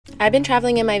I've been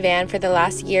traveling in my van for the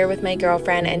last year with my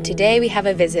girlfriend, and today we have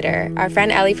a visitor. Our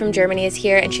friend Ellie from Germany is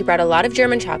here, and she brought a lot of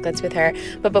German chocolates with her,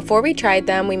 but before we tried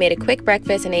them, we made a quick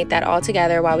breakfast and ate that all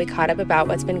together while we caught up about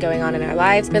what's been going on in our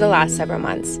lives for the last several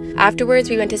months. Afterwards,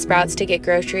 we went to Sprouts to get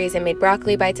groceries and made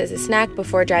broccoli bites as a snack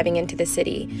before driving into the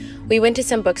city. We went to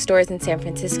some bookstores in San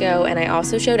Francisco, and I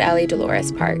also showed Ellie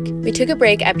Dolores Park. We took a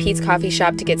break at Pete's coffee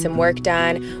shop to get some work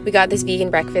done. We got this vegan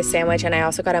breakfast sandwich, and I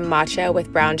also got a matcha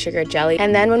with brown sugar jelly.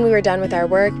 And then when we were done with our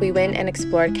work, we went and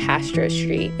explored Castro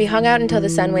Street. We hung out until the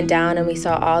sun went down, and we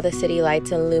saw all the city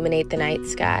lights illuminate the night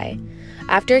sky.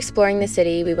 After exploring the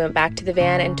city, we went back to the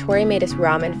van, and Tori made us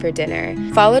ramen for dinner.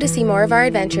 Follow to see more of our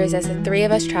adventures as the three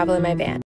of us travel in my van.